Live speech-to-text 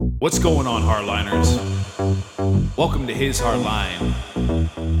What's going on, Hardliners? Welcome to His Hardline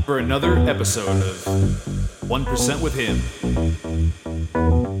for another episode of 1% with Him.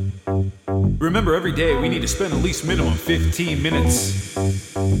 Remember, every day we need to spend at least minimum 15 minutes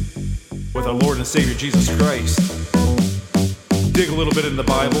with our Lord and Savior Jesus Christ. Dig a little bit in the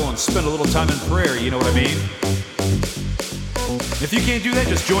Bible and spend a little time in prayer, you know what I mean? If you can't do that,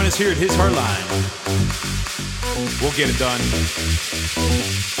 just join us here at His Hardline. We'll get it done.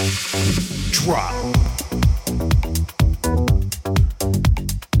 Drop.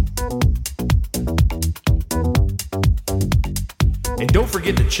 And don't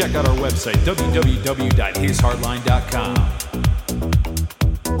forget to check out our website,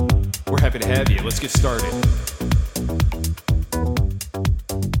 www.hishardline.com. We're happy to have you. Let's get started.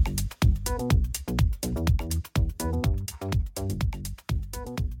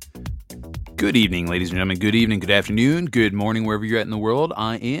 Good evening, ladies and gentlemen. Good evening, good afternoon, good morning, wherever you're at in the world.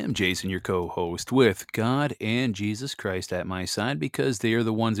 I am Jason, your co-host, with God and Jesus Christ at my side, because they are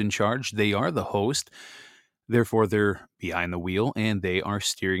the ones in charge. They are the host. Therefore, they're behind the wheel, and they are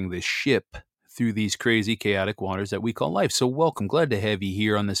steering the ship through these crazy, chaotic waters that we call life. So welcome. Glad to have you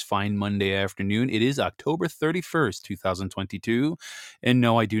here on this fine Monday afternoon. It is October 31st, 2022. And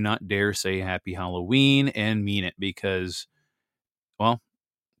no, I do not dare say Happy Halloween and mean it because I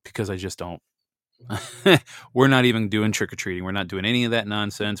just don't. We're not even doing trick-or-treating. We're not doing any of that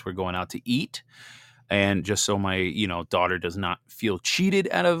nonsense. We're going out to eat. And just so my, daughter does not feel cheated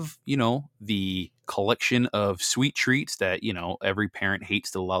out of, the collection of sweet treats that, every parent hates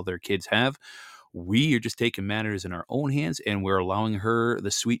to allow their kids have, we are just taking matters in our own hands, and we're allowing her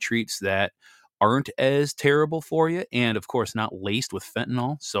the sweet treats that aren't as terrible for you, and of course not laced with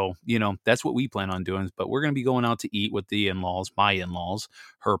fentanyl. So, that's what we plan on doing. But we're going to be going out to eat with the in-laws, my in-laws,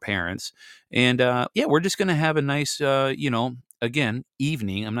 her parents. And we're just going to have a nice, again,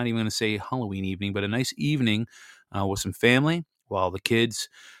 evening. I'm not even going to say Halloween evening, but a nice evening with some family while the kids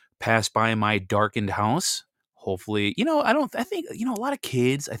pass by my darkened house. Hopefully, I think, a lot of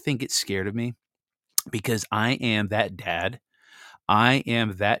kids, I think, get scared of me because I am that dad. I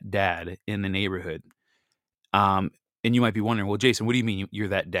am that dad in the neighborhood. And you might be wondering, well, Jason, what do you mean you're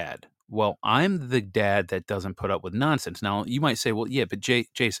that dad? Well, I'm the dad that doesn't put up with nonsense. Now, you might say, well, yeah, but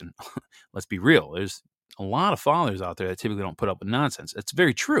Jason, let's be real. There's a lot of fathers out there that typically don't put up with nonsense. It's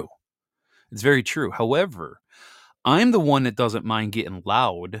very true. It's very true. However, I'm the one that doesn't mind getting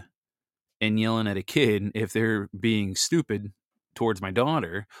loud and yelling at a kid if they're being stupid towards my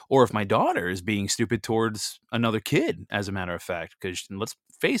daughter, or if my daughter is being stupid towards another kid, as a matter of fact, because let's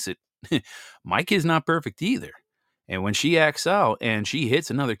face it, my kid's not perfect either. And when she acts out and she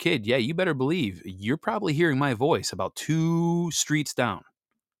hits another kid, yeah, you better believe you're probably hearing my voice about 2 streets down.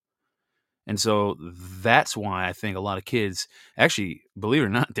 And so that's why I think a lot of kids, actually, believe it or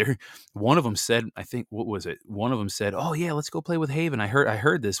not, one of them said, I think, what was it? One of them said, oh yeah, let's go play with Haven. I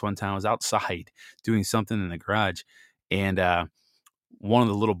heard this one time. I was outside doing something in the garage, and one of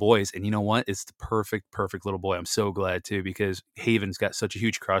the little boys, and you know what? It's the perfect little boy. I'm so glad too, because Haven's got such a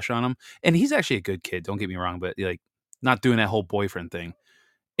huge crush on him, and he's actually a good kid. Don't get me wrong, but like not doing that whole boyfriend thing.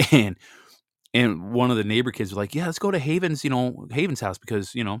 And one of the neighbor kids was like, yeah, let's go to Haven's house because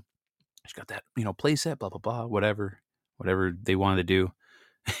she's got that play set, blah blah blah, whatever they wanted to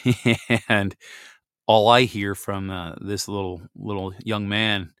do. And all I hear from this little young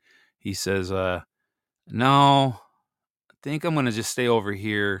man, he says, no, I think I'm gonna just stay over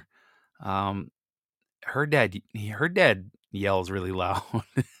here. Her dad yells really loud.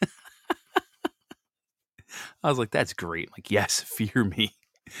 I was like, that's great. I'm like, yes, fear me.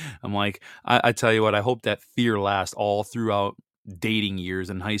 I'm like, I tell you what, I hope that fear lasts all throughout dating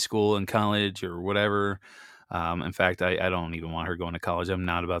years in high school and college or whatever. In fact, I don't even want her going to college. I'm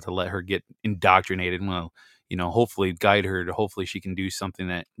not about to let her get indoctrinated. Well, hopefully guide her to, hopefully she can do something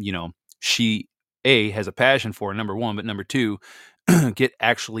that, she has a passion for, number one, but number two, get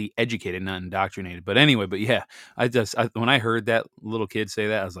actually educated, not indoctrinated. But anyway, yeah, when I heard that little kid say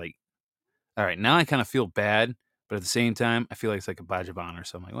that, I was like, all right, now I kind of feel bad, but at the same time, I feel like it's like a badge of honor.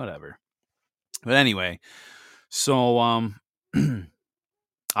 So I'm like, whatever. But anyway, so I don't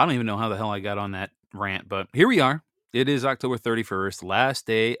even know how the hell I got on that rant, but here we are. It is October 31st, last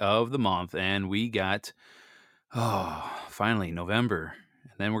day of the month, and we got, finally November.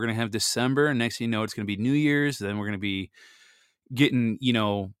 And then we're going to have December, and next thing you know, it's going to be New Year's. Then we're going to be getting,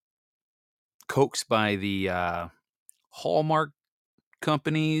 coaxed by the Hallmark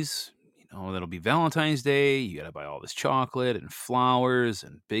companies. That'll be Valentine's Day. You got to buy all this chocolate and flowers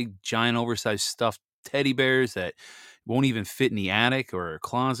and big, giant, oversized stuffed teddy bears that won't even fit in the attic or a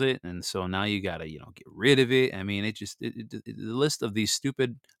closet, and so now you gotta, get rid of it. I mean, the list of these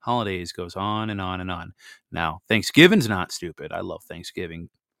stupid holidays goes on and on and on. Now, Thanksgiving's not stupid. I love Thanksgiving.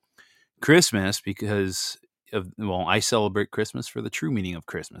 Christmas, because I celebrate Christmas for the true meaning of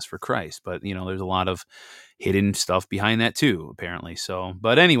Christmas, for Christ, but, there's a lot of hidden stuff behind that too, apparently. So,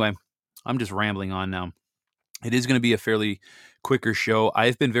 but anyway, I'm just rambling on now. It is going to be a fairly quicker show.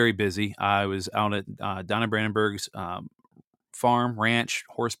 I've been very busy. I was out at Donna Brandenburg's farm, ranch,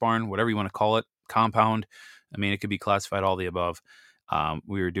 horse barn, whatever you want to call it, compound. I mean, it could be classified all the above.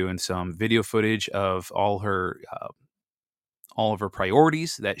 We were doing some video footage of all of her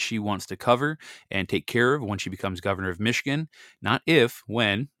priorities that she wants to cover and take care of when she becomes governor of Michigan. Not if,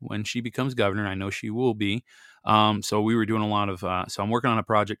 when she becomes governor. I know she will be. So we were doing a lot of, so I'm working on a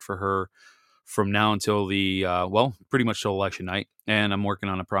project for her from now until pretty much till election night. And I'm working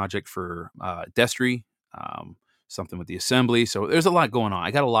on a project for Destry, something with the assembly. So there's a lot going on.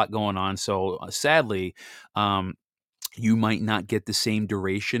 I got a lot going on. So sadly, you might not get the same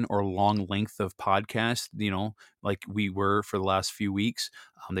duration or long length of podcast, like we were for the last few weeks.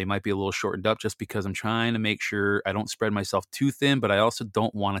 They might be a little shortened up just because I'm trying to make sure I don't spread myself too thin, but I also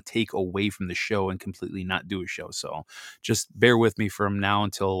don't want to take away from the show and completely not do a show. So just bear with me from now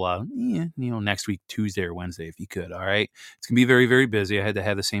until, next week, Tuesday or Wednesday, if you could. All right. It's going to be very, very busy. I had to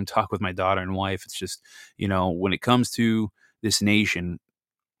have the same talk with my daughter and wife. It's just, when it comes to this nation,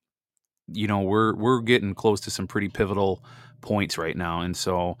 we're getting close to some pretty pivotal points right now. And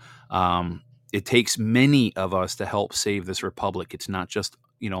so it takes many of us to help save this republic. It's not just,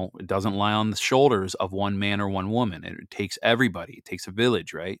 it doesn't lie on the shoulders of one man or one woman. It takes everybody. It takes a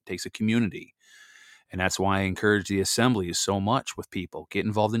village, right? It takes a community. And that's why I encourage the assembly so much with people. Get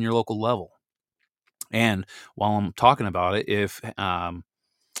involved in your local level. And while I'm talking about it, if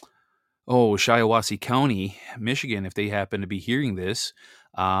Shiawassee County, Michigan, if they happen to be hearing this,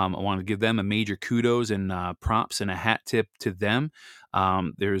 I want to give them a major kudos and props and a hat tip to them.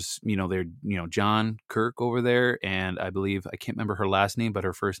 There's, John Kirk over there, and I believe, I can't remember her last name, but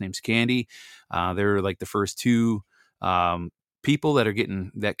her first name's Candy. They're like the first two people that are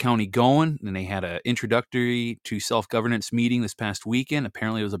getting that county going, and they had an introductory to self-governance meeting this past weekend.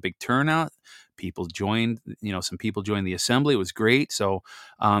 Apparently it was a big turnout. People joined, some people joined the assembly. It was great. So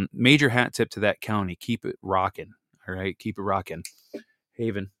major hat tip to that county. Keep it rocking. All right. Keep it rocking.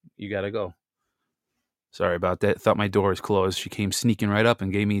 Haven, you got to go. Sorry about that. Thought my door was closed. She came sneaking right up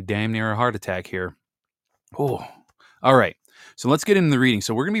and gave me damn near a heart attack here. Oh, all right. So let's get into the reading.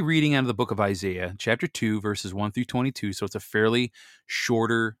 So we're going to be reading out of the book of Isaiah, chapter 2, verses 1 through 22. So it's a fairly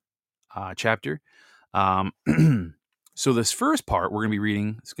shorter chapter. So this first part we're going to be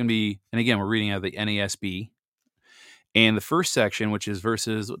reading, it's going to be, and again, we're reading out of the NASB. And the first section, which is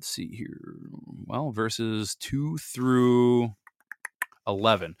verses 2 through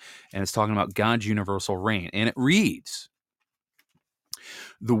 11. And it's talking about God's universal reign. And it reads,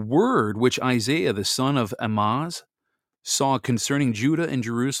 "The word which Isaiah the son of Amoz saw concerning Judah and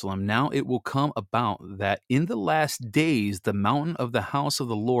Jerusalem, now it will come about that in the last days the mountain of the house of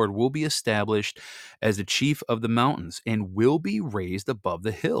the Lord will be established as the chief of the mountains, and will be raised above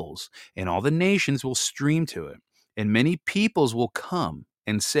the hills, and all the nations will stream to it. And many peoples will come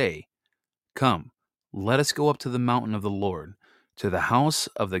and say, Come, let us go up to the mountain of the Lord, to the house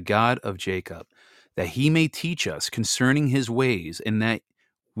of the God of Jacob, that he may teach us concerning his ways, and that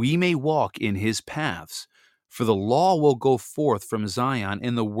we may walk in his paths. For the law will go forth from Zion,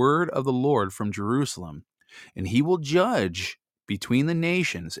 and the word of the Lord from Jerusalem. And he will judge between the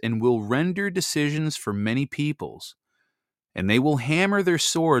nations, and will render decisions for many peoples. And they will hammer their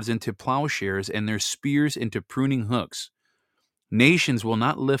swords into plowshares, and their spears into pruning hooks. Nations will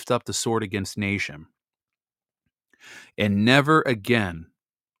not lift up the sword against nation, and never again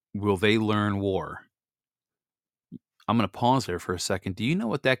will they learn war." I'm going to pause there for a second. Do you know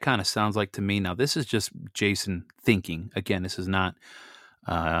what that kind of sounds like to me? Now, this is just Jason thinking. Again, this is not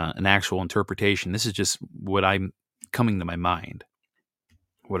an actual interpretation. This is just what I'm coming to my mind,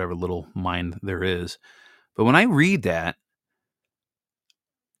 whatever little mind there is. But when I read that,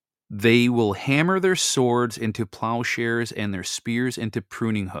 they will hammer their swords into plowshares and their spears into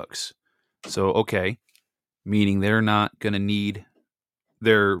pruning hooks. So, okay, meaning they're not going to need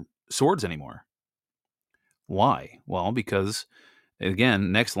their swords anymore. Why? Well, because,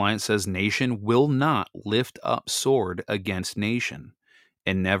 again, next line says, "Nation will not lift up sword against nation,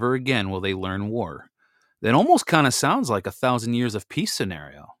 and never again will they learn war." That almost kind of sounds like 1,000 years of peace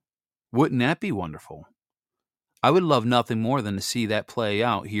scenario. Wouldn't that be wonderful? I would love nothing more than to see that play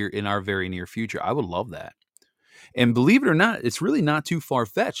out here in our very near future. I would love that. And believe it or not, it's really not too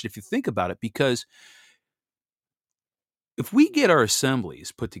far-fetched if you think about it, because If we get our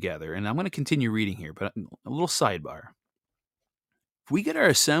assemblies put together, and I'm going to continue reading here, but a little sidebar. If we get our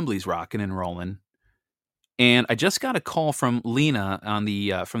assemblies rocking and rolling, and I just got a call from Lena on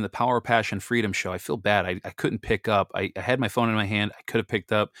the from the Power, Passion, Freedom show. I feel bad. I couldn't pick up. I had my phone in my hand. I could have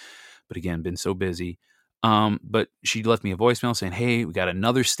picked up, but again, been so busy. But she left me a voicemail saying, "Hey, we got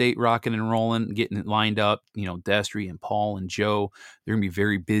another state rocking and rolling, getting it lined up. You know, Destry and Paul and Joe, they're gonna be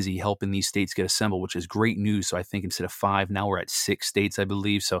very busy helping these states get assembled, which is great news. So I think instead of 5, now we're at 6 states, I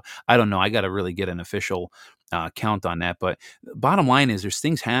believe. So I don't know. I got to really get an official count on that. But bottom line is, there's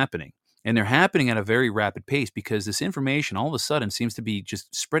things happening. And they're happening at a very rapid pace because this information all of a sudden seems to be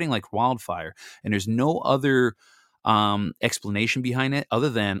just spreading like wildfire. And there's no other explanation behind it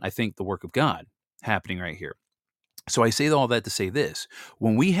other than, I think, the work of God happening right here. So I say all that to say this.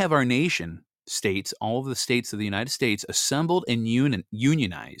 When we have our nation states, all of the states of the United States assembled and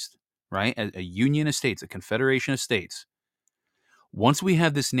unionized, right? A union of states, a confederation of states. Once we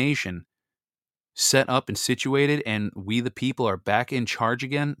have this nation set up and situated and we the people are back in charge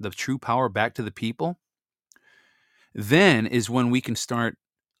again, the true power back to the people, then is when we can start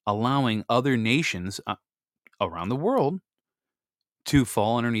allowing other nations around the world to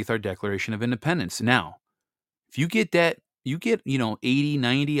fall underneath our Declaration of Independence. Now, if you get that, you get, 80,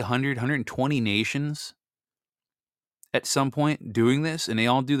 90, 100, 120 nations at some point doing this, and they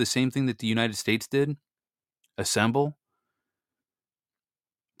all do the same thing that the United States did, assemble.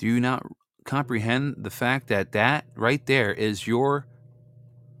 Do you not comprehend the fact that that right there is your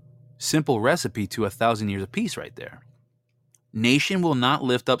simple recipe to 1,000 years of peace right there? Nation will not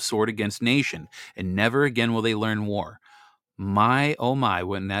lift up sword against nation, and never again will they learn war. My, oh my,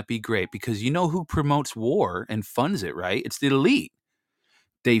 wouldn't that be great? Because you know who promotes war and funds it, right? It's the elite.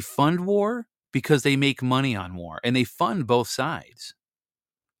 They fund war because they make money on war, and they fund both sides.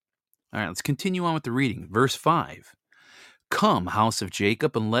 All right, let's continue on with the reading. Verse 5. Come, house of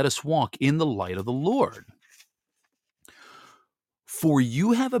Jacob, and let us walk in the light of the Lord. For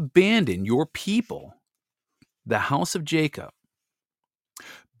you have abandoned your people, the house of Jacob,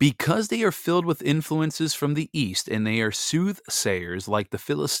 because they are filled with influences from the east, and they are soothsayers like the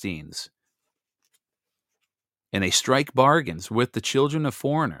Philistines, and they strike bargains with the children of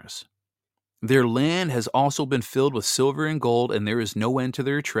foreigners. Their land has also been filled with silver and gold, and there is no end to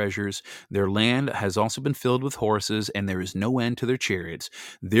their treasures. Their land has also been filled with horses, and there is no end to their chariots.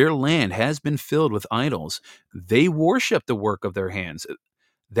 Their land has been filled with idols. They worship the work of their hands,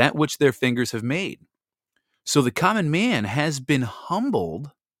 that which their fingers have made. So the common man has been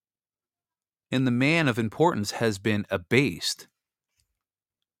humbled, and the man of importance has been abased.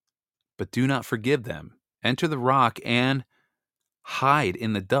 But do not forgive them. Enter the rock and hide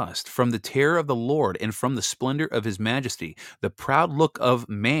in the dust from the terror of the Lord and from the splendor of his majesty. The proud look of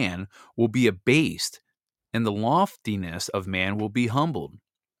man will be abased, and the loftiness of man will be humbled,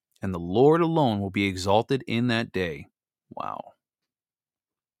 and the Lord alone will be exalted in that day. Wow.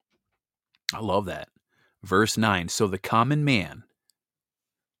 I love that. Verse 9. So the common man.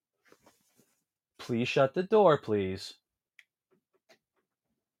 Please shut the door, please.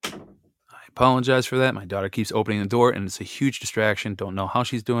 I apologize for that. My daughter keeps opening the door, and it's a huge distraction. Don't know how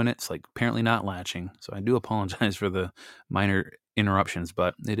she's doing it. It's like apparently not latching. So I do apologize for the minor interruptions,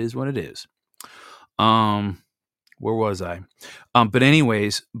 but it is what it is. Where was I? But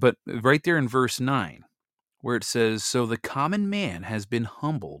anyways, but right there in verse 9, where it says, so the common man has been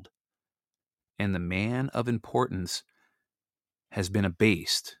humbled, and the man of importance has been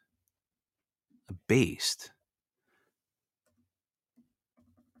abased. Abased.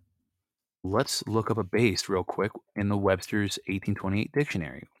 Let's look up abased real quick in the Webster's 1828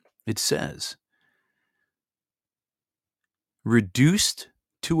 dictionary. It says, reduced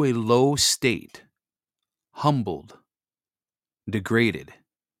to a low state, humbled, degraded.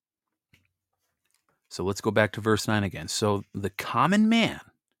 So let's go back to verse 9 again. So the common man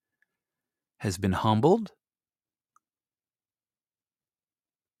has been humbled,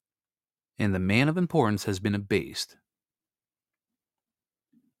 and the man of importance has been abased.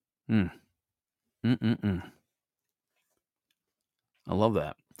 I love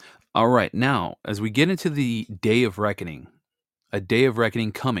that. All right, now, as we get into the day of reckoning, a day of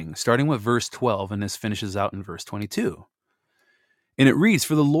reckoning coming, starting with verse 12, and this finishes out in verse 22. And it reads,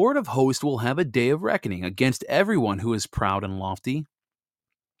 for the Lord of hosts will have a day of reckoning against everyone who is proud and lofty,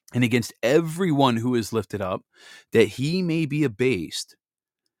 and against everyone who is lifted up, that he may be abased.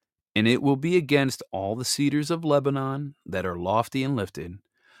 And it will be against all the cedars of Lebanon that are lofty and lifted,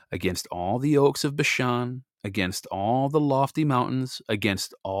 against all the oaks of Bashan, against all the lofty mountains,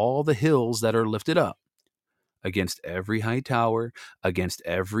 against all the hills that are lifted up, against every high tower, against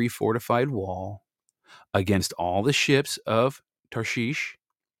every fortified wall. against all the ships of Tarshish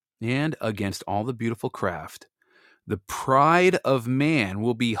and against all the beautiful craft. The pride of man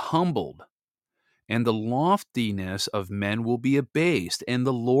will be humbled, and the loftiness of men will be abased, and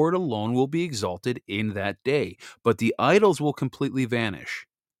the Lord alone will be exalted in that day. But the idols will completely vanish.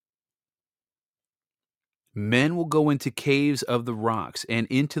 Men will go into caves of the rocks and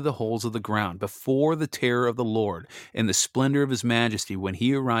into the holes of the ground before the terror of the Lord and the splendor of his majesty when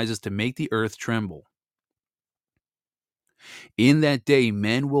he arises to make the earth tremble. In that day,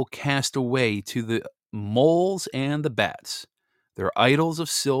 men will cast away to the moles and the bats, their idols of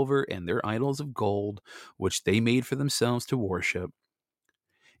silver and their idols of gold, which they made for themselves to worship,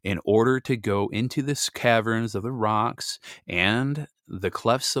 in order to go into the caverns of the rocks and the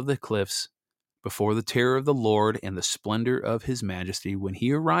clefts of the cliffs before the terror of the Lord and the splendor of his majesty when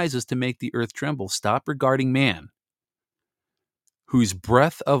he arises to make the earth tremble. Stop regarding man, whose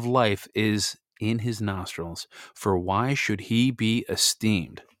breath of life is in his nostrils, for why should he be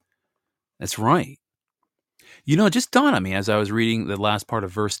esteemed? That's right. You know, it just dawned on me as I was reading the last part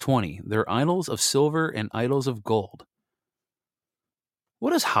of verse 20. They're idols of silver and idols of gold.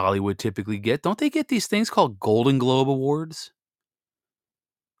 What does Hollywood typically get? Don't they get these things called Golden Globe Awards?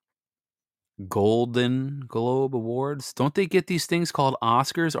 Golden Globe Awards? Don't they get these things called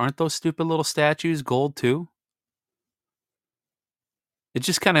Oscars? Aren't those stupid little statues gold too? It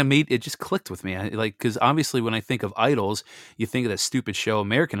just kind of it just clicked with me. Because obviously when I think of idols, you think of that stupid show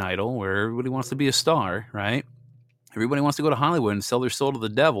American Idol where everybody wants to be a star, right? Everybody wants to go to Hollywood and sell their soul to the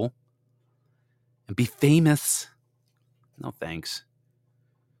devil and be famous. No thanks.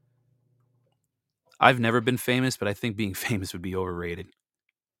 I've never been famous, but I think being famous would be overrated,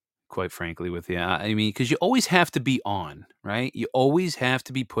 quite frankly, with you. I mean, because you always have to be on, right? You always have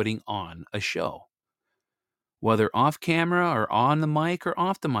to be putting on a show, whether off camera or on the mic or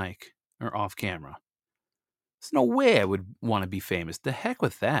off the mic or off camera. There's no way I would want to be famous. The heck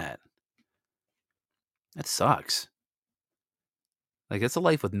with that. That sucks. Like, that's a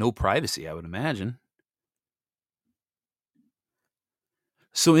life with no privacy, I would imagine.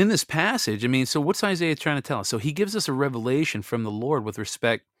 So in this passage, I mean, so what's Isaiah trying to tell us? So he gives us a revelation from the Lord with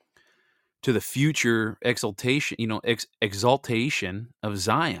respect to the future exaltation, exaltation of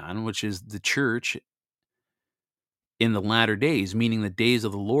Zion, which is the church in the latter days, meaning the days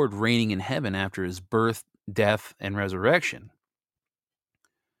of the Lord reigning in heaven after his birth, death, and resurrection.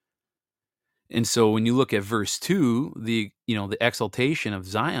 And so when you look at verse 2, the exaltation of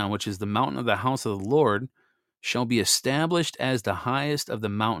Zion, which is the mountain of the house of the Lord, shall be established as the highest of the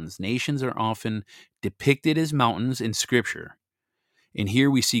mountains. Nations are often depicted as mountains in Scripture. And here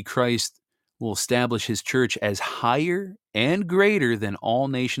we see Christ will establish his church as higher and greater than all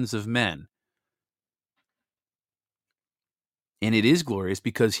nations of men. And it is glorious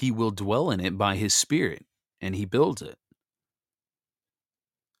because he will dwell in it by his Spirit, and he builds it.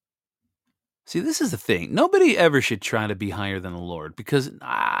 See, this is the thing. Nobody ever should try to be higher than the Lord because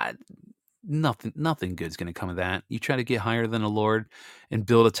nothing good's going to come of that. You try to get higher than the Lord and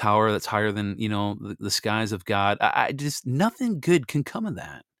build a tower that's higher than, the skies of God. I just, nothing good can come of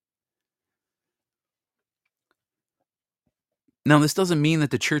that. Now, this doesn't mean that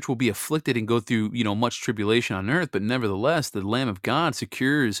the church will be afflicted and go through, much tribulation on earth, but nevertheless, the Lamb of God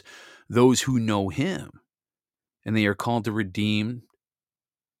secures those who know him, and they are called the redeemed.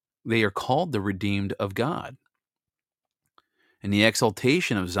 They are called the redeemed of God. And the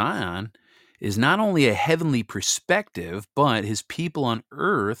exaltation of Zion is not only a heavenly perspective, but his people on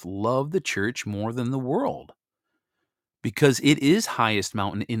earth love the church more than the world because it is highest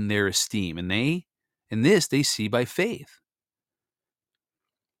mountain in their esteem, and they see by faith.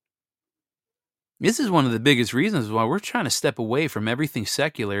 This is one of the biggest reasons why we're trying to step away from everything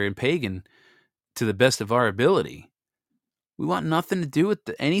secular and pagan to the best of our ability. We want nothing to do with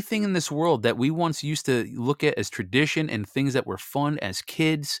anything in this world that we once used to look at as tradition and things that were fun as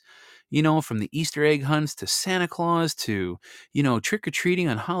kids, from the Easter egg hunts to Santa Claus to, trick-or-treating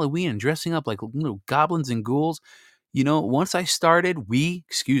on Halloween and dressing up like little goblins and ghouls. Once we started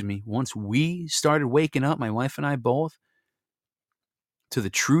waking up, my wife and I both, to the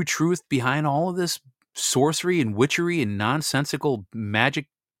true truth behind all of this sorcery and witchery and nonsensical magic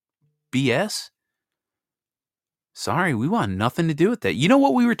BS. Sorry, we want nothing to do with that. You know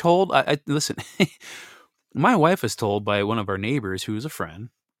what we were told? Listen, my wife was told by one of our neighbors who's a friend.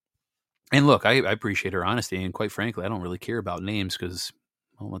 And look, I appreciate her honesty. And quite frankly, I don't really care about names because,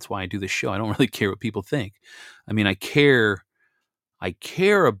 well, that's why I do this show. I don't really care what people think. I mean, I care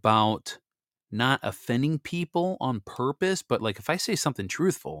about not offending people on purpose. But like, if I say something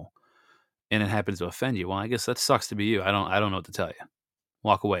truthful and it happens to offend you, well, I guess that sucks to be you. I don't know what to tell you.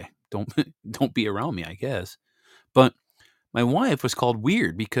 Walk away. don't don't be around me, I guess. But my wife was called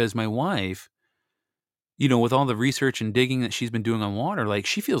weird because my wife, with all the research and digging that she's been doing on water, like,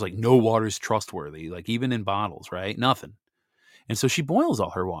 she feels like no water is trustworthy, like, even in bottles, right? Nothing. And so she boils all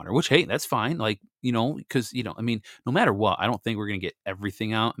her water, which, hey, that's fine. Like, because, I mean, no matter what, I don't think we're going to get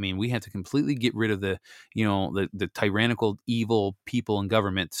everything out. I mean, we have to completely get rid of the tyrannical, evil people in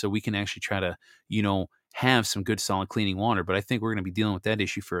government so we can actually try to, have some good, solid cleaning water. But I think we're going to be dealing with that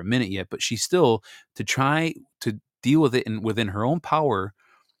issue for a minute yet. But she's still to try to deal with it within her own power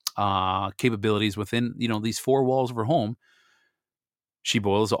capabilities within, these four walls of her home. She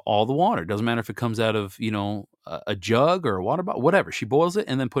boils all the water. Doesn't matter if it comes out of, a jug or a water bottle, whatever. She boils it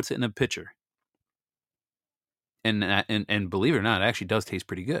and then puts it in a pitcher. And believe it or not, it actually does taste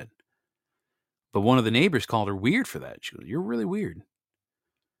pretty good. But one of the neighbors called her weird for that. She goes, "You're really weird."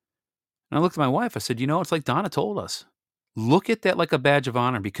 And I looked at my wife. I said, "It's like Donna told us. Look at that like a badge of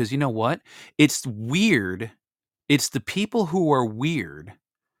honor, because you know what? It's weird. It's the people who are weird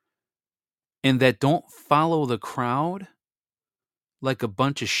and that don't follow the crowd like a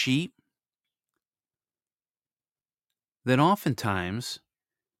bunch of sheep that oftentimes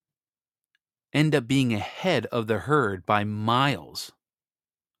end up being ahead of the herd by miles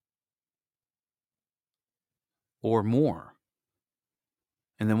or more.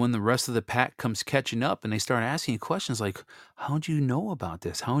 And then when the rest of the pack comes catching up and they start asking you questions like, how'd you know about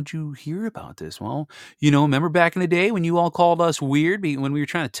this? How'd you hear about this? Well, remember back in the day when you all called us weird when we were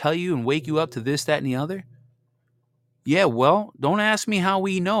trying to tell you and wake you up to this, that, and the other? Yeah, well, don't ask me how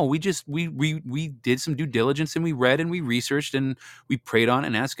we know. We just we did some due diligence and we read and we researched and we prayed on it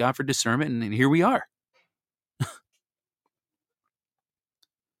and asked God for discernment, and here we are.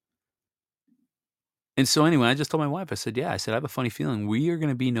 And so anyway, I just told my wife, I said, "Yeah," I said, "I have a funny feeling we are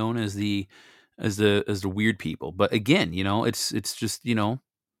gonna be known as the weird people." But again, it's just,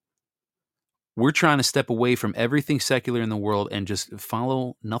 we're trying to step away from everything secular in the world and just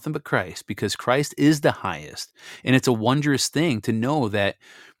follow nothing but Christ, because Christ is the highest. And it's a wondrous thing to know that,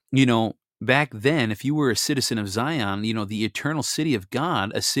 back then, if you were a citizen of Zion, the eternal city of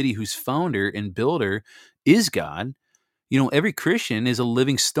God, a city whose founder and builder is God, every Christian is a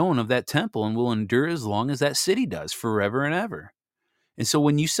living stone of that temple and will endure as long as that city does, forever and ever. And so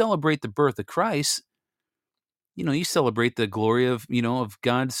when you celebrate the birth of Christ, you celebrate the glory of, of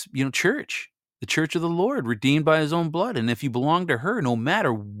God's, church, the church of the Lord, redeemed by his own blood. And if you belong to her, no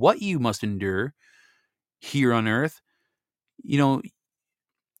matter what you must endure here on earth, you know,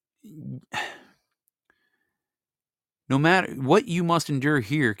 no matter what you must endure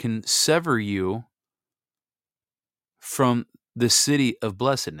here can sever you from the city of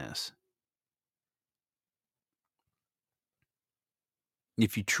blessedness.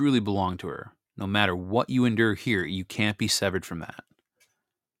 If you truly belong to her, no matter what you endure here, you can't be severed from that.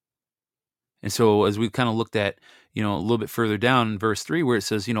 And so as we kind of looked at, a little bit further down in verse 3, where it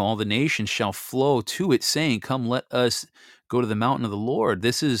says, all the nations shall flow to it, saying, "Come, let us go to the mountain of the Lord."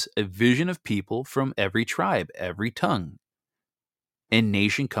 This is a vision of people from every tribe, every tongue, and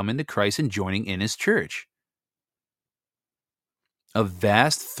nation coming to Christ and joining in his church. A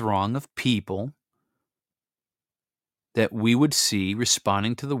vast throng of people that we would see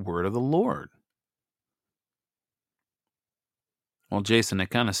responding to the word of the Lord. Well, Jason, that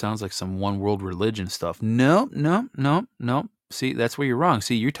kind of sounds like some one world religion stuff. No, no, no, no. See, that's where you're wrong.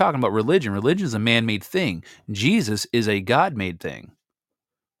 See, you're talking about religion. Religion is a man-made thing. Jesus is a God-made thing.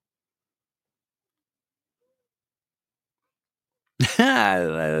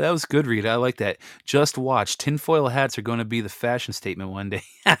 That was good, Rita. I like that. Just watch. Tinfoil hats are going to be the fashion statement one day.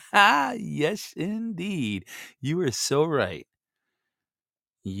 Yes, indeed. You are so right.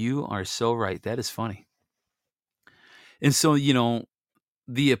 You are so right. That is funny. And so,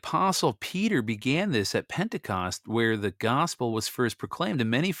 the apostle Peter began this at Pentecost, where the gospel was first proclaimed, and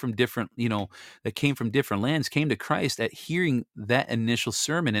many from different, that came from different lands came to Christ at hearing that initial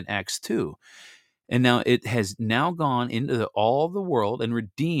sermon in Acts 2. And now it has now gone into all the world and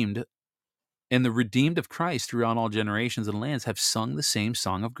redeemed, and the redeemed of Christ throughout all generations and lands have sung the same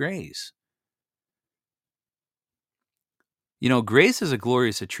song of grace. Grace is a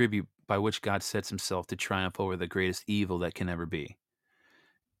glorious attribute by which God sets himself to triumph over the greatest evil that can ever be,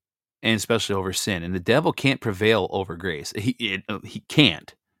 and especially over sin. And the devil can't prevail over grace. He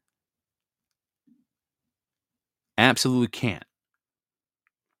can't. Absolutely can't.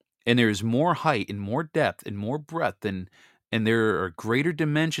 And there is more height and more depth and more breadth, and there are greater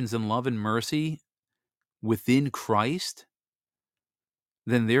dimensions in love and mercy within Christ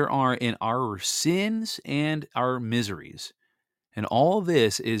than there are in our sins and our miseries. And all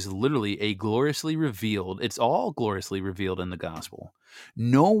this is literally a gloriously revealed, it's all gloriously revealed in the gospel.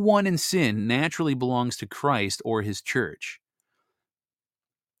 No one in sin naturally belongs to Christ or his church.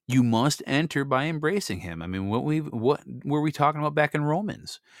 You must enter by embracing him. I mean, what were we talking about back in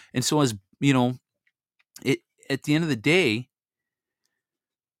Romans? And so as, it at the end of the day,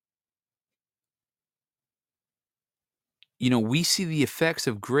 we see the effects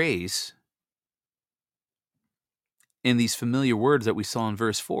of grace in these familiar words that we saw in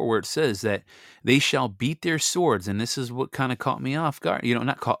verse 4, where it says that they shall beat their swords. And this is what kind of caught me off guard,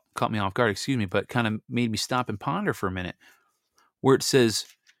 not caught me off guard, excuse me, but kind of made me stop and ponder for a minute, where it says,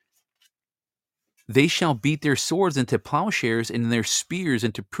 they shall beat their swords into plowshares and their spears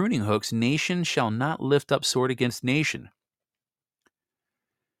into pruning hooks. Nation shall not lift up sword against nation.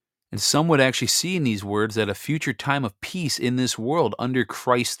 And some would actually see in these words that a future time of peace in this world under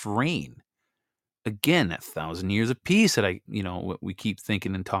Christ's reign. Again, that 1,000 years of peace that what we keep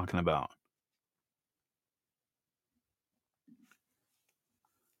thinking and talking about.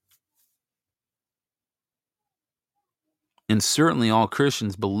 And certainly all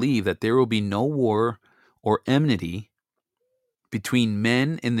Christians believe that there will be no war or enmity between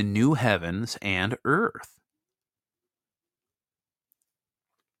men in the new heavens and earth.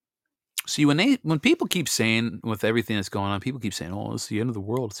 See, when people keep saying, with everything that's going on, people keep saying, "Oh, it's the end of the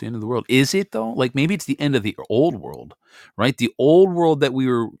world. It's the end of the world." Is it though? Like maybe it's the end of the old world, right? The old world that we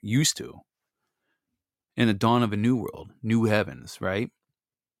were used to, and the dawn of a new world, new heavens, right?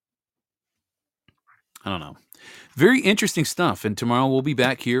 I don't know. Very interesting stuff. And tomorrow we'll be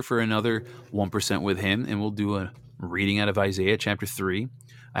back here for another 1% with him, and we'll do a reading out of Isaiah chapter 3.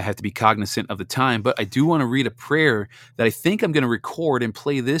 I have to be cognizant of the time, but I do want to read a prayer that I think I'm going to record and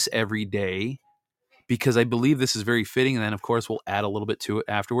play this every day because I believe this is very fitting. And then, of course, we'll add a little bit to it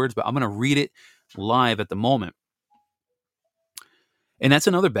afterwards, but I'm going to read it live at the moment. And that's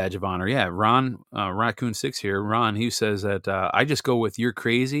another badge of honor. Yeah, Ron, Raccoon6 here. Ron, he says that I just go with "you're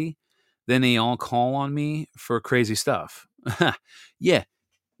crazy." Then they all call on me for crazy stuff. Yeah.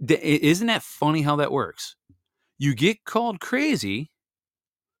 Isn't that funny how that works? You get called crazy,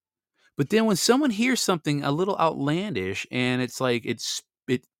 but then when someone hears something a little outlandish and it's like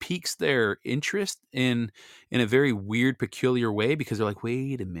it piques their interest in a very weird, peculiar way because they're like,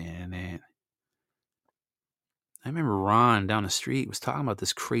 wait a minute. I remember Ron down the street was talking about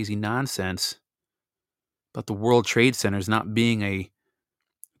this crazy nonsense about the World Trade Centers not being a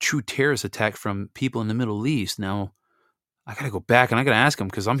true terrorist attack from people in the Middle East. Now, I got to go back and I got to ask him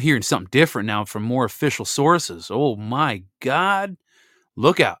because I'm hearing something different now from more official sources. Oh my God.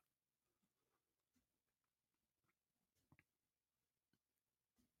 Look out.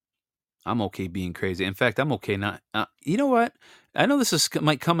 I'm okay being crazy. In fact, I'm okay not. You know what? I know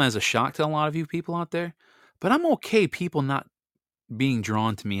might come as a shock to a lot of you people out there, but I'm okay people not being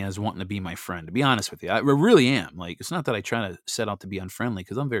drawn to me as wanting to be my friend. To be honest with you, I really am. Like, it's not that I try to set out to be unfriendly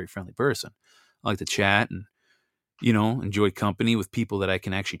because I'm a very friendly person. I like to chat and enjoy company with people that I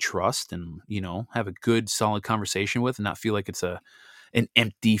can actually trust and have a good, solid conversation with, and not feel like it's an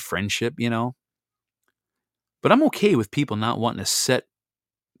empty friendship. But I'm okay with people not wanting to set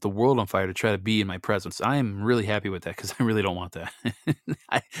the world on fire to try to be in my presence. I am really happy with that because I really don't want that.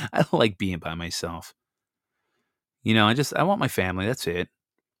 I don't like being by myself. I want my family. That's it.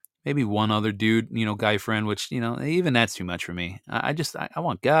 Maybe one other dude, guy friend, which, even that's too much for me. I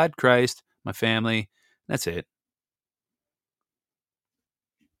want God, Christ, my family. That's it.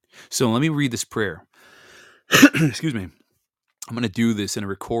 So let me read this prayer. Excuse me. I'm going to do this in a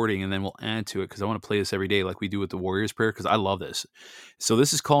recording and then we'll add to it because I want to play this every day like we do with the Warriors Prayer because I love this. So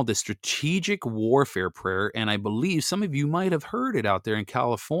this is called the Strategic Warfare Prayer, and I believe some of you might have heard it out there in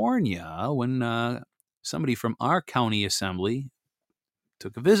California when somebody from our county assembly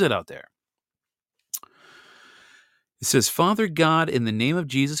took a visit out there. It says, Father God, in the name of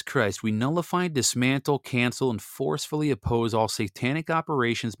Jesus Christ, we nullify, dismantle, cancel, and forcefully oppose all satanic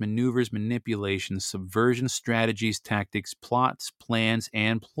operations, maneuvers, manipulations, subversion, strategies, tactics, plots, plans,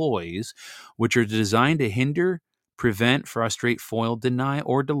 and ploys, which are designed to hinder, prevent, frustrate, foil, deny,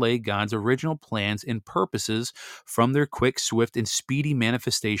 or delay God's original plans and purposes from their quick, swift, and speedy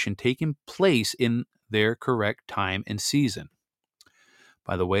manifestation taking place in their correct time and season.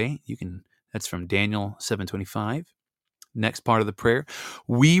 By the way, that's from Daniel 7:25. Next part of the prayer.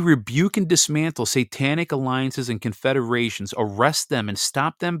 We rebuke and dismantle satanic alliances and confederations, arrest them and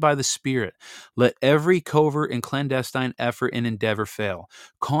stop them by the Spirit. Let every covert and clandestine effort and endeavor fail.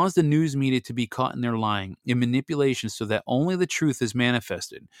 Cause the news media to be caught in their lying, in manipulation, so that only the truth is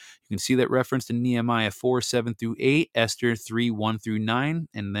manifested. You can see that referenced in Nehemiah 4:7-8, Esther 3:1-9,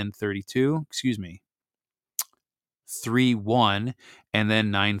 and then 32. 3:1, and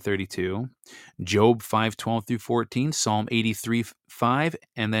then 9:32. Job 5:12 through 14, Psalm 83:5,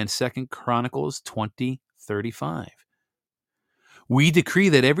 and then 2 Chronicles 20:35. We decree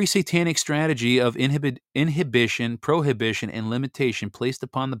that every satanic strategy of inhibition, prohibition, and limitation placed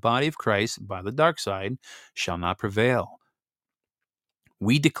upon the body of Christ by the dark side shall not prevail.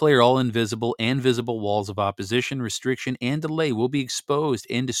 We declare all invisible and visible walls of opposition, restriction, and delay will be exposed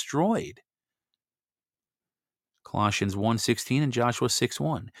and destroyed. Colossians 1:16 and Joshua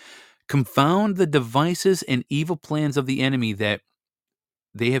 6:1. Confound the devices and evil plans of the enemy that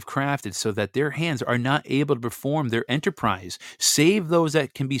they have crafted so that their hands are not able to perform their enterprise. Save those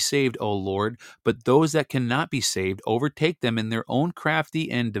that can be saved, O Lord, but those that cannot be saved, overtake them in their own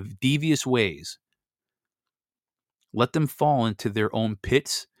crafty and devious ways. Let them fall into their own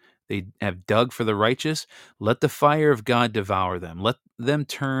pits they have dug for the righteous. Let the fire of God devour them. Let them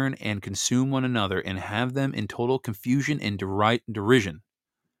turn and consume one another and have them in total confusion and derision.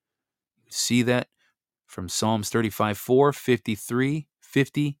 See that from Psalms 35:4, 53,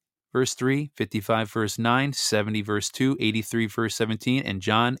 50, verse 3, 55, verse 9, 70, verse 2, 83, verse 17, and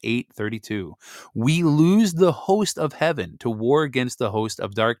John 8:32. We lose the host of heaven to war against the host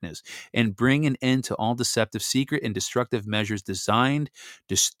of darkness and bring an end to all deceptive, secret, and destructive measures designed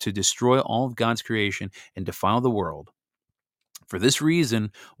to destroy all of God's creation and defile the world. For this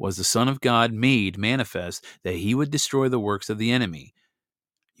reason was the Son of God made manifest, that he would destroy the works of the enemy.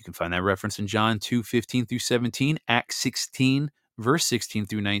 You can find that reference in John 2:15 through 17, Acts 16, verse 16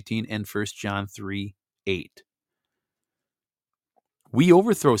 through 19, and 1 John 3:8. We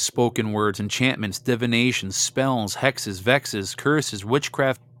overthrow spoken words, enchantments, divinations, spells, hexes, vexes, curses,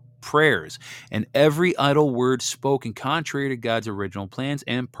 witchcraft, prayers, and every idle word spoken contrary to God's original plans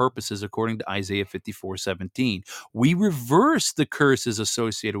and purposes, according to Isaiah 54:17. We reverse the curses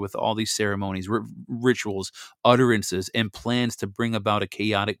associated with all these ceremonies, rituals, utterances, and plans to bring about a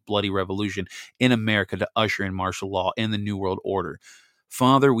chaotic, bloody revolution in America to usher in martial law and the New World Order.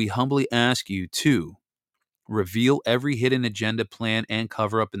 Father, we humbly ask you to reveal every hidden agenda, plan, and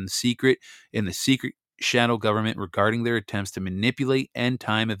cover up in the secret shadow government regarding their attempts to manipulate end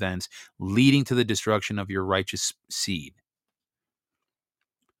time events, leading to the destruction of your righteous seed.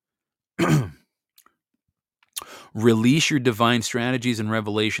 Release your divine strategies and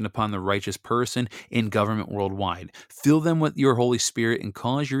revelation upon the righteous person in government worldwide. Fill them with your Holy Spirit and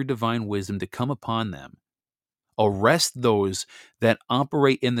cause your divine wisdom to come upon them. Arrest those that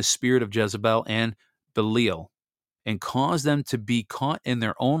operate in the spirit of Jezebel and Belial, and cause them to be caught in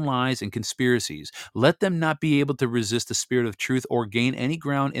their own lies and conspiracies. Let them not be able to resist the spirit of truth or gain any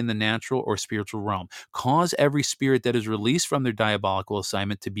ground in the natural or spiritual realm. Cause every spirit that is released from their diabolical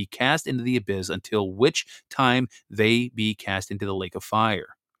assignment to be cast into the abyss, until which time they be cast into the lake of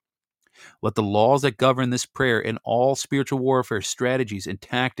fire. Let the laws that govern this prayer and all spiritual warfare strategies and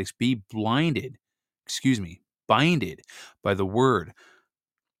tactics be binded by the word,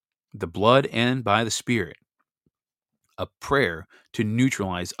 the blood, and by the Spirit. A prayer to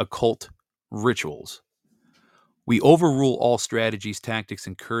neutralize occult rituals. We overrule all strategies, tactics,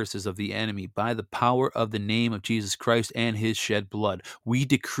 and curses of the enemy by the power of the name of Jesus Christ and his shed blood. We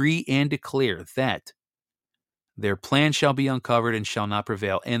decree and declare that their plan shall be uncovered and shall not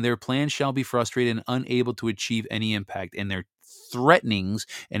prevail, and their plan shall be frustrated and unable to achieve any impact, and their threatenings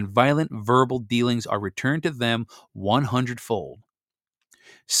and violent verbal dealings are returned to them 100-fold.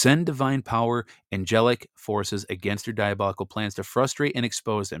 Send divine power, angelic forces against their diabolical plans to frustrate and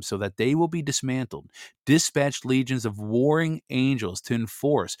expose them so that they will be dismantled. Dispatch legions of warring angels to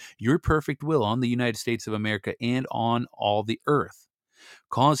enforce your perfect will on the United States of America and on all the earth.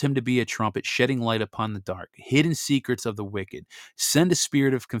 Cause him to be a trumpet, shedding light upon the dark, hidden secrets of the wicked. Send a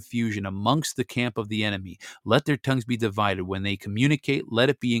spirit of confusion amongst the camp of the enemy. Let their tongues be divided. When they communicate, let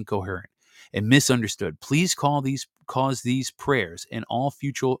it be incoherent and misunderstood. Please cause these prayers and all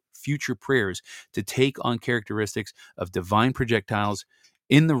future prayers to take on characteristics of divine projectiles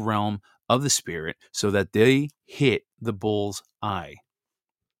in the realm of the spirit, so that they hit the bull's eye.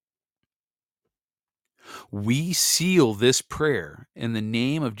 We seal this prayer in the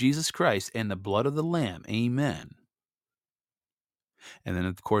name of Jesus Christ and the blood of the Lamb. Amen. And then,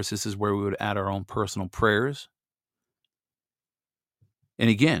 of course, this is where we would add our own personal prayers. And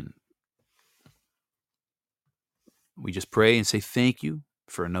again, we just pray and say thank you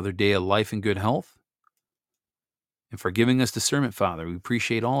for another day of life and good health, and for giving us discernment, Father. We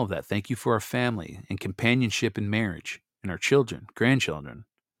appreciate all of that. Thank you for our family and companionship and marriage and our children, grandchildren.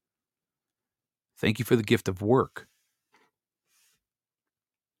 Thank you for the gift of work.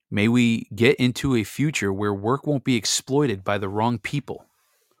 May we get into a future where work won't be exploited by the wrong people,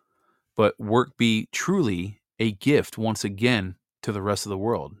 but work be truly a gift once again to the rest of the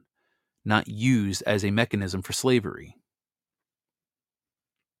world, not used as a mechanism for slavery.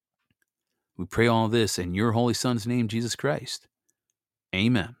 We pray all this in your Holy Son's name, Jesus Christ.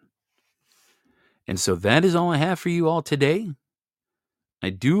 Amen. And so that is all I have for you all today. I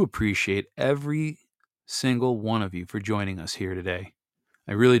do appreciate every single one of you for joining us here today.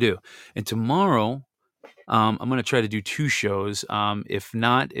 I really do. And tomorrow, I'm going to try to do 2 shows. If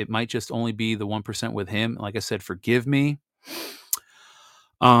not, it might just only be the 1% with him. Like I said, forgive me.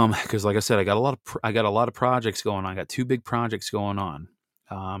 Because like I said, I got a lot of projects going on. I got 2 big projects going on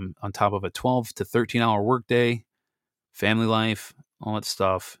top of a 12 to 13 hour workday, family life, all that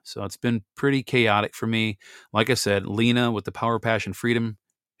stuff. So it's been pretty chaotic for me. Like I said, Lena with the Power, Passion, Freedom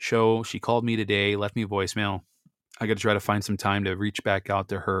show, she called me today, left me a voicemail. I got to try to find some time to reach back out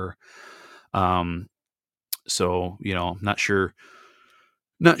to her. So, not sure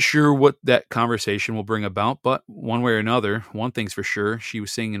what that conversation will bring about, but one way or another, one thing's for sure, she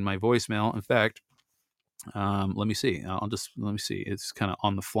was saying in my voicemail. In fact, let me see. Let me see. It's kind of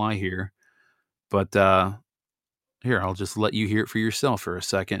on the fly here, but here, I'll just let you hear it for yourself for a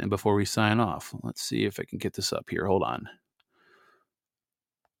second, and before we sign off, let's see if I can get this up here. Hold on.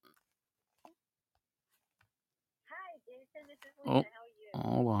 Hi, Jason. This is Lena. How are you?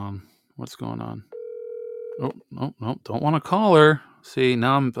 Hold on. What's going on? Oh, no, don't want to call her. See,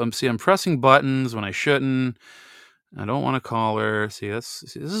 now I'm pressing buttons when I shouldn't. I don't want to call her. See, this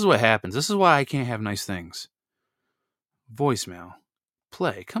is what happens. This is why I can't have nice things. Voicemail.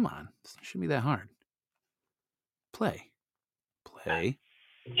 Play. Come on. It shouldn't be that hard. Play.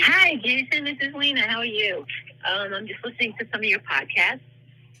 Hi, Jason. This is Lena. How are you? I'm just listening to some of your podcasts.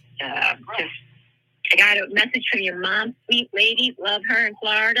 I got a message from your mom, sweet lady. Love her in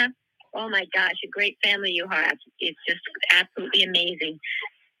Florida. Oh my gosh, a great family you have. It's just absolutely amazing.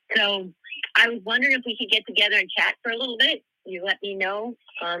 So I was wondering if we could get together and chat for a little bit. You let me know.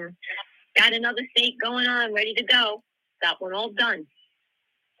 Got another state going on, ready to go. Got one all done.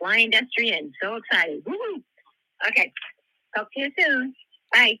 Flying Destrian. So excited. Woo-hoo. Okay. Talk to you soon.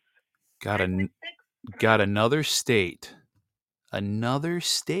 Bye. Got another state. Another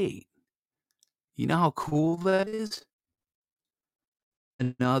state. You know how cool that is?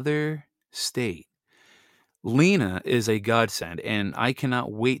 Another state. Lena is a godsend, and I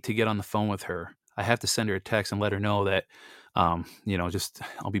cannot wait to get on the phone with her. I have to send her a text and let her know that, just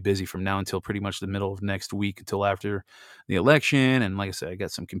I'll be busy from now until pretty much the middle of next week until after the election. And like I said, I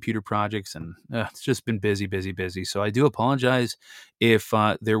got some computer projects, and it's just been busy. So I do apologize if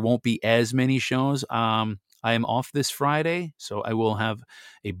there won't be as many shows. I am off this Friday, so I will have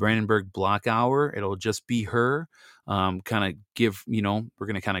a Brandenburg block hour. It'll just be her. Kind of we're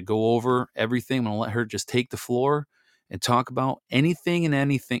going to kind of go over everything. I'm going to let her just take the floor and talk about anything and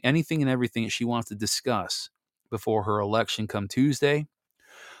everything that she wants to discuss before her election come Tuesday.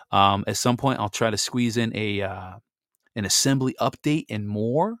 At some point, I'll try to squeeze in an assembly update and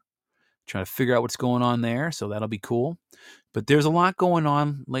more, trying to figure out what's going on there. So that'll be cool. But there's a lot going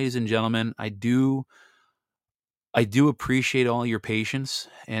on, ladies and gentlemen. I do appreciate all your patience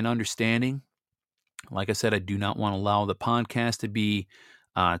and understanding. Like I said, I do not want to allow the podcast to be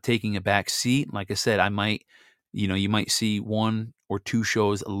taking a back seat. Like I said, I might, you might see 1 or 2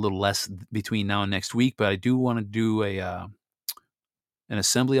 shows a little less between now and next week, but I do want to do an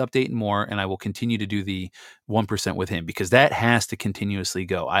assembly update and more, and I will continue to do the 1% with him because that has to continuously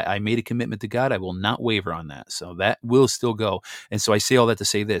go. I made a commitment to God. I will not waver on that. So that will still go. And so I say all that to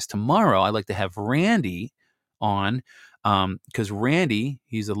say this. Tomorrow, I'd like to have Randy on because Randy,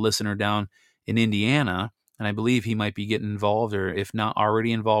 he's a listener down in Indiana, and I believe he might be getting involved, or if not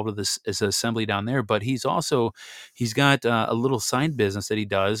already involved with this assembly down there. But he's got a little side business that he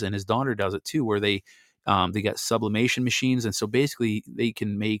does, and his daughter does it too, where they got sublimation machines, and so basically they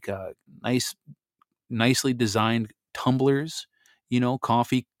can make nicely designed tumblers,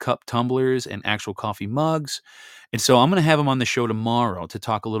 coffee cup tumblers and actual coffee mugs. And so I'm going to have him on the show tomorrow to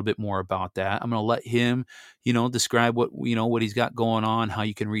talk a little bit more about that. I'm going to let him, describe what he's got going on, how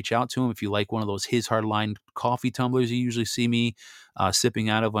you can reach out to him if you like one of those His Hardline coffee tumblers you usually see me sipping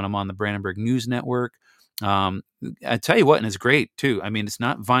out of when I'm on the Brandenburg News Network. I tell you what, and it's great too. I mean, it's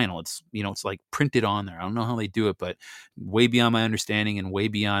not vinyl. It's like printed on there. I don't know how they do it, but way beyond my understanding and way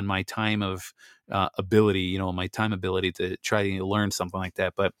beyond my time of ability, my time ability to try to learn something like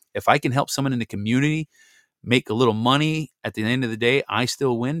that. But if I can help someone in the community make a little money at the end of the day, I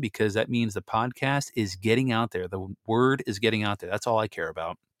still win because that means the podcast is getting out there. The word is getting out there. That's all I care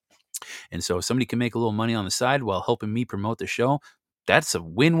about. And so if somebody can make a little money on the side while helping me promote the show, that's a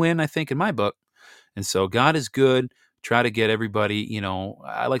win-win, I think, in my book. And so God is good. Try to get everybody,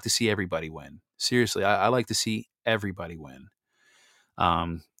 I like to see everybody win. Seriously, I like to see everybody win.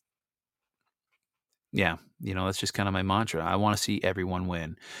 Yeah, that's just kind of my mantra. I want to see everyone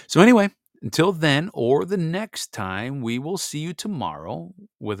win. So anyway, until then or the next time, we will see you tomorrow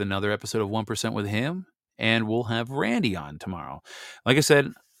with another episode of 1% with him, and we'll have Randy on tomorrow. Like I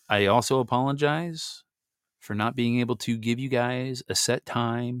said, I also apologize for not being able to give you guys a set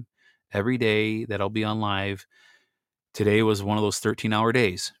time every day that I'll be on live. Today was one of those 13-hour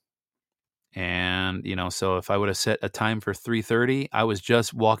days. And, so if I would have set a time for 3:30, I was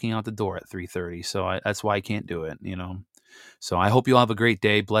just walking out the door at 3:30. So that's why I can't do it, So I hope you all have a great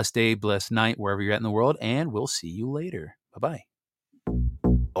day, blessed night, wherever you're at in the world, and we'll see you later. Bye-bye.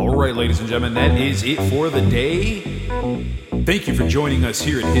 All right, ladies and gentlemen, that is it for the day. Thank you for joining us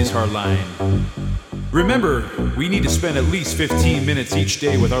here at His Hardline. Remember, we need to spend at least 15 minutes each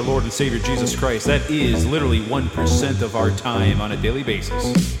day with our Lord and Savior Jesus Christ. That is literally 1% of our time on a daily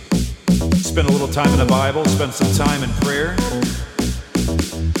basis. Spend a little time in the Bible, spend some time in prayer,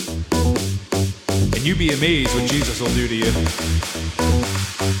 and you'd be amazed what Jesus will do to you.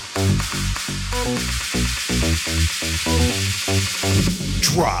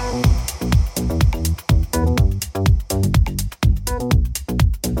 Drop.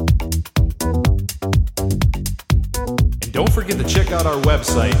 And don't forget to check out our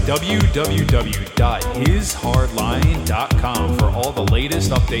website, www.hishardline.com, for all the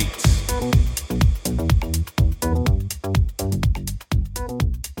latest updates.